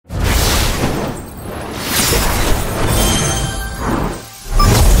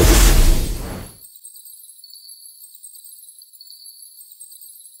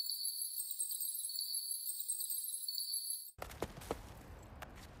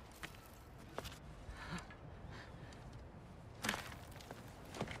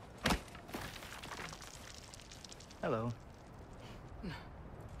Hello.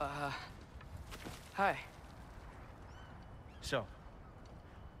 Hi. So,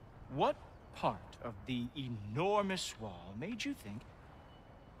 what part of the enormous wall made you think,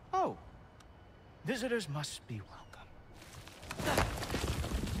 oh, visitors must be welcome?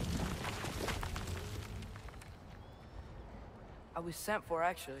 I was sent for,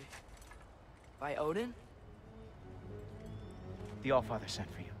 actually. By Odin? The Allfather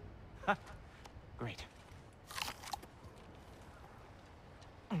sent for you. Ha! Great.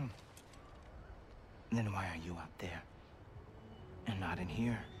 Then why are you out there? And not in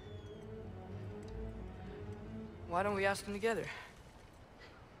here? Why don't we ask them together?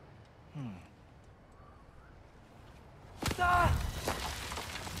 Ah!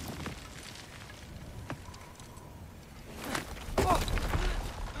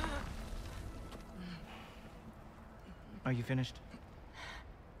 Are you finished?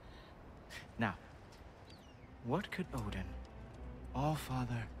 Now, what could Odin,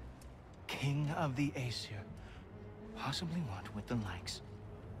 Allfather, King of the Aesir, possibly want with the likes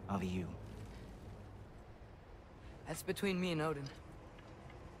of you? That's between me and Odin.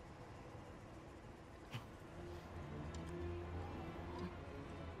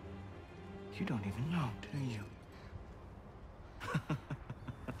 You don't even know, do you?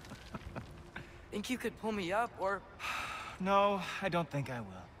 Think you could pull me up, or... No, I don't think I will.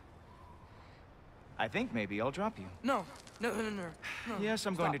 I think maybe I'll drop you. No. No. Yes,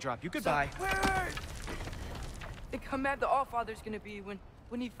 I'm going to drop you. Goodbye. Stop. Wait. Think how mad the Allfather's gonna be when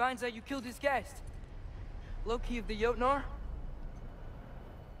he finds out you killed his guest. Loki of the Jotnar?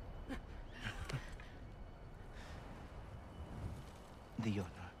 The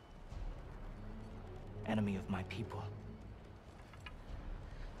Jotnar. Enemy of my people.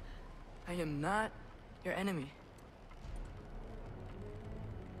 I am not your enemy.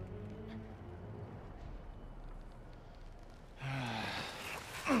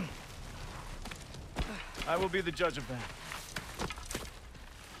 I will be the judge of that.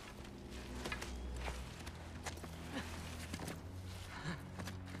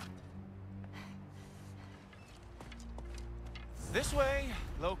 This way,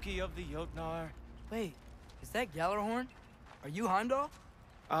 Loki of the Jotnar. Wait, is that Gjallarhorn? Are you Heimdall?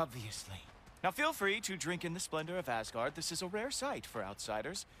 Obviously. Now feel free to drink in the splendor of Asgard. This is a rare sight for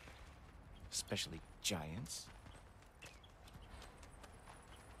outsiders. Especially giants.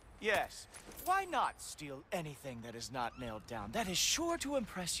 Yes, why not steal anything that is not nailed down? That is sure to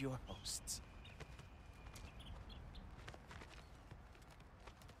impress your hosts.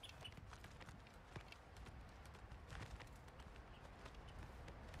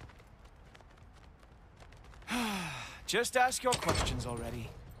 Just ask your questions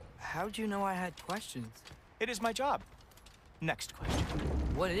already. How'd you know I had questions? It is my job. Next question.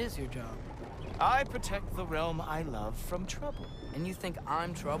 What is your job? I protect the realm I love from trouble. And you think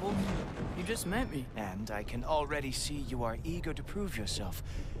I'm trouble? You just met me. And I can already see you are eager to prove yourself.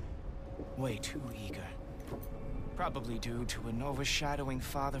 Way too eager. Probably due to an overshadowing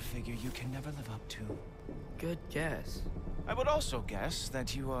father figure you can never live up to. Good guess. I would also guess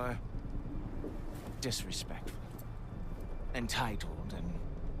that you are disrespectful, entitled, and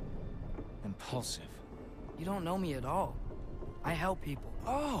impulsive. You don't know me at all. I help people.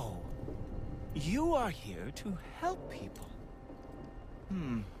 Oh, you are here to help people.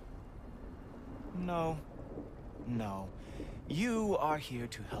 No. You are here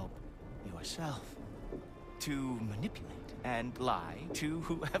to help yourself. To manipulate and lie to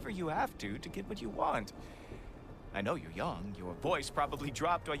whoever you have to get what you want. I know you're young. Your voice probably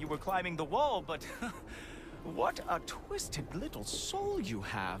dropped while you were climbing the wall, but what a twisted little soul you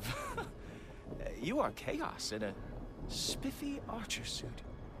have. You are chaos in a spiffy archer suit.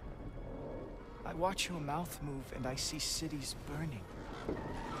 I watch your mouth move and I see cities burning.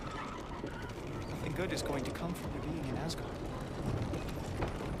 Nothing good is going to come from your being in Asgard.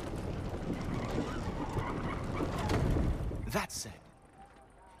 That said,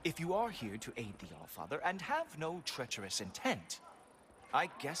 if you are here to aid the Allfather and have no treacherous intent, I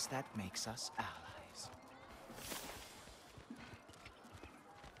guess that makes us allies.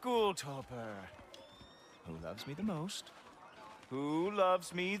 Gultorper. Who loves me the most? Who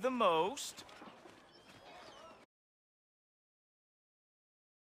loves me the most?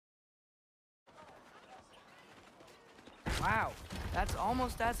 Wow, that's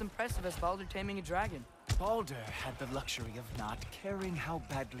almost as impressive as Baldur taming a dragon. Baldur had the luxury of not caring how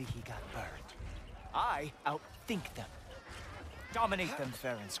badly he got burned. I outthink them. Dominate them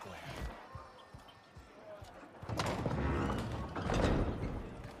fair and square.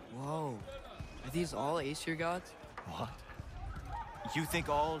 Whoa. Are these all Aesir gods? What? You think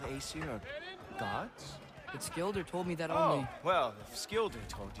all Aesir are gods? But Skilder told me that Oh, only... well, if Skilder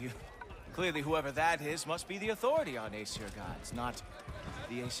told you, clearly whoever that is must be the authority on Aesir gods, not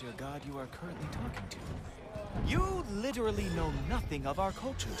the Aesir god you are currently talking to. You literally know nothing of our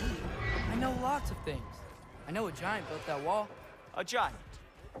culture, do you? I know lots of things. I know a giant built that wall. A giant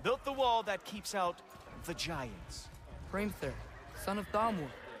built the wall that keeps out the giants. Hrimthur, son of Thamur.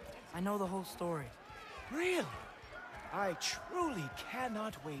 I know the whole story. Really? I truly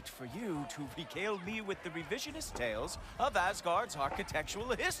cannot wait for you to regale me with the revisionist tales of Asgard's architectural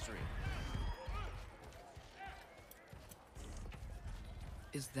history.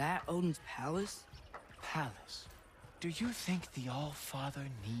 Is that Odin's palace? Palace? Do you think the All-Father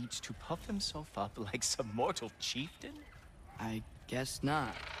needs to puff himself up like some mortal chieftain? I guess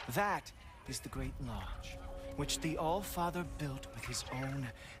not. That is the Great Lodge, which the All-Father built with his own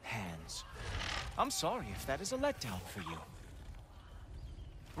hands. I'm sorry if that is a letdown for you.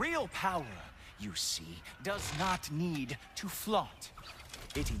 Real power, you see, does not need to flaunt.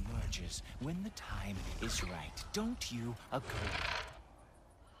 It emerges when the time is right. Don't you agree?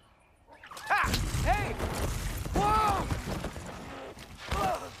 Ah! Hey! Whoa!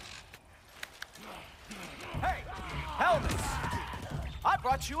 Hey! Helmets! I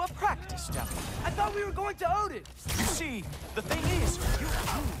brought you a practice demo. I thought we were going to Odin! You see, the thing is, you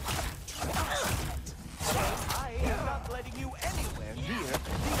I am not letting you anywhere near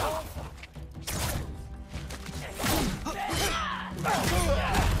the Alpha.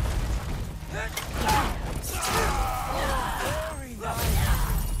 Very nice.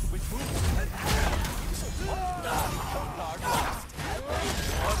 With movement,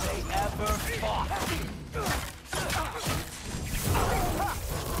 or they ever fought.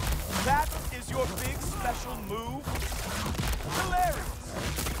 That is your big special move? Hilarious.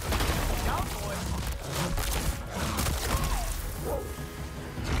 Down, boy.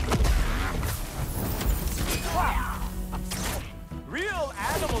 Wow. Real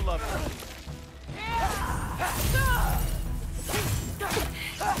animal lover.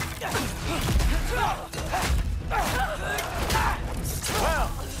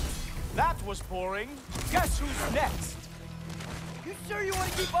 Well, that was boring. Guess who's next? You sure you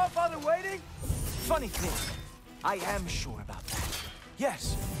want to keep All-Father waiting? Funny thing, I am sure about that.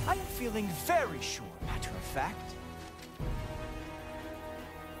 Yes, I am feeling very sure, matter of fact.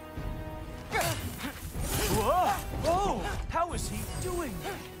 Whoa! Whoa! How is he doing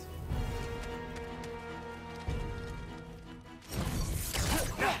that?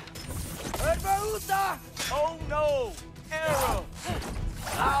 Oh no! Arrow!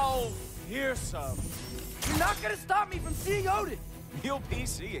 How fearsome! You're not gonna stop me from seeing Odin! You'll be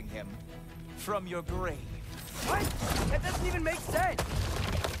seeing him from your grave. What? That doesn't even make sense!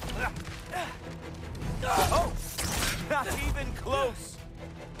 Oh! Not even close!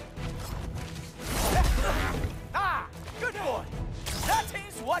 Ah! Good boy! That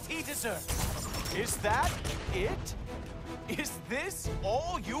is what he deserves! Is that it? Is this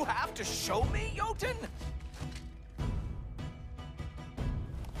all you have to show me, Jotun?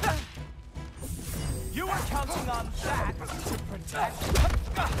 You were counting on that to protect...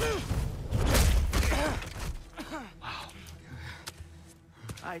 Wow.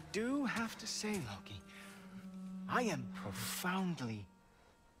 I do have to say, Loki, I am profoundly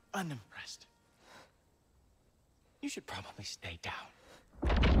unimpressed. You should probably stay down.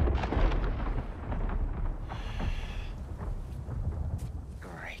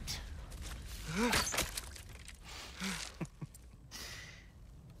 Great.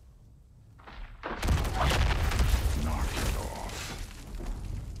 Knock it off.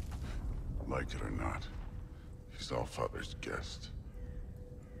 Like it or not, he's All-Father's guest.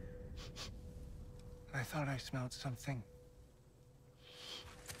 I thought I smelled something.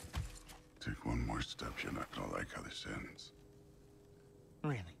 Take one more step, you're not gonna like how this ends.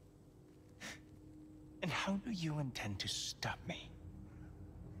 Really? And how do you intend to stop me?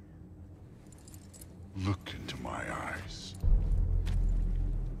 Look into my eyes.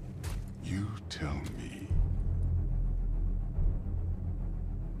 You tell me.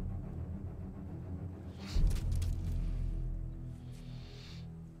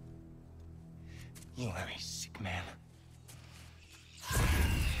 You are a sick man.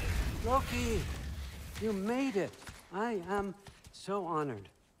 Loki, you made it. I am so honored.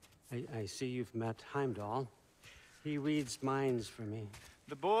 I see you've met Heimdall. He reads minds for me.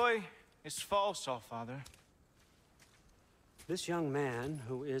 The boy is false, All-Father. This young man,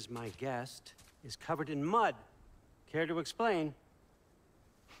 who is my guest, is covered in mud. Care to explain?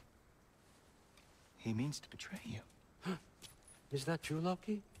 He means to betray you. Is that true,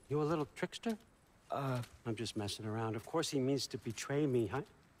 Loki? You a little trickster? I'm just messing around. Of course he means to betray me,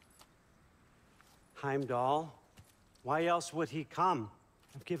 Heimdall. Why else would he come?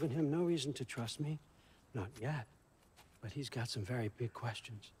 I've given him no reason to trust me. Not yet. But he's got some very big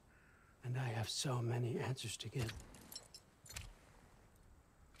questions. And I have so many answers to give.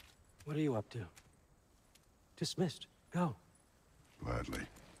 What are you up to? Dismissed. Go. Gladly.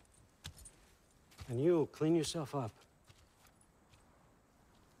 And you, clean yourself up.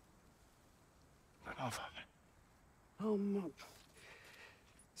 Oh,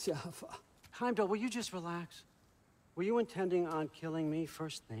 Heimdall, will you just relax? Were you intending on killing me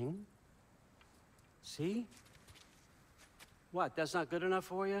first thing? See? What, that's not good enough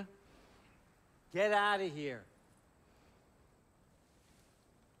for you? Get out of here.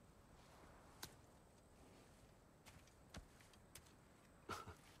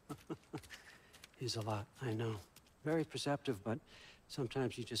 He's a lot, I know. Very perceptive, but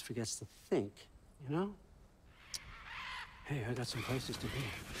sometimes he just forgets to think, you know? Hey, I got some places to be.